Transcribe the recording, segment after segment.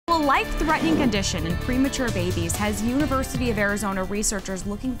life-threatening condition in premature babies has University of Arizona researchers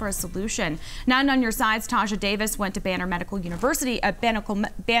looking for a solution. Now on your sides, Tasha Davis went to Banner Medical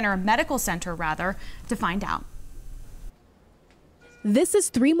Center to find out. This is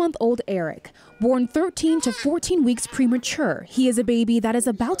 3-month-old Eric, born 13 to 14 weeks premature. He is a baby that is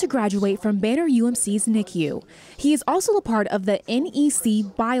about to graduate from Banner UMC's NICU. He is also a part of the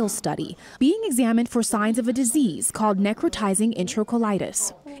NEC bile study, being examined for signs of a disease called necrotizing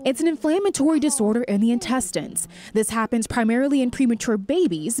enterocolitis. It's an inflammatory disorder in the intestines. This happens primarily in premature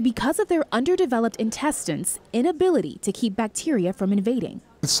babies because of their underdeveloped intestines' inability to keep bacteria from invading.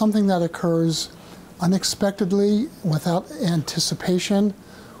 It's something that occurs unexpectedly, without anticipation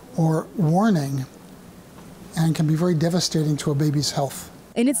or warning, and can be very devastating to a baby's health.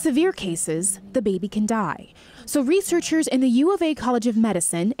 In its severe cases, the baby can die. So researchers in the U of A College of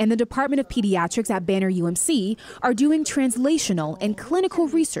Medicine and the Department of Pediatrics at Banner UMC are doing translational and clinical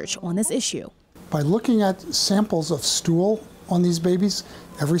research on this issue. By looking at samples of stool on these babies,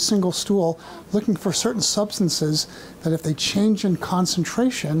 every single stool, looking for certain substances that if they change in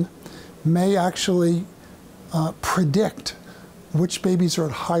concentration, may actually predict which babies are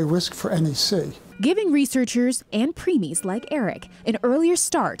at high risk for NEC. Giving researchers and preemies like Eric an earlier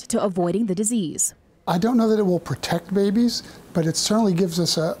start to avoiding the disease. I don't know that it will protect babies, but it certainly gives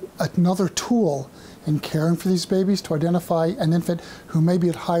us another tool in caring for these babies to identify an infant who may be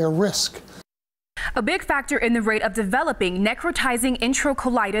at higher risk. A big factor in the rate of developing necrotizing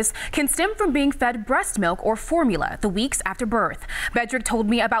enterocolitis can stem from being fed breast milk or formula the weeks after birth. Bedrick told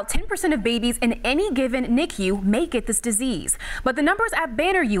me about 10% of babies in any given NICU may get this disease. But the numbers at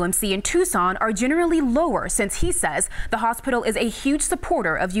Banner UMC in Tucson are generally lower, since he says the hospital is a huge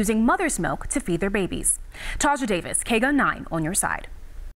supporter of using mother's milk to feed their babies. Tasha Davis, KGUN 9 on your side.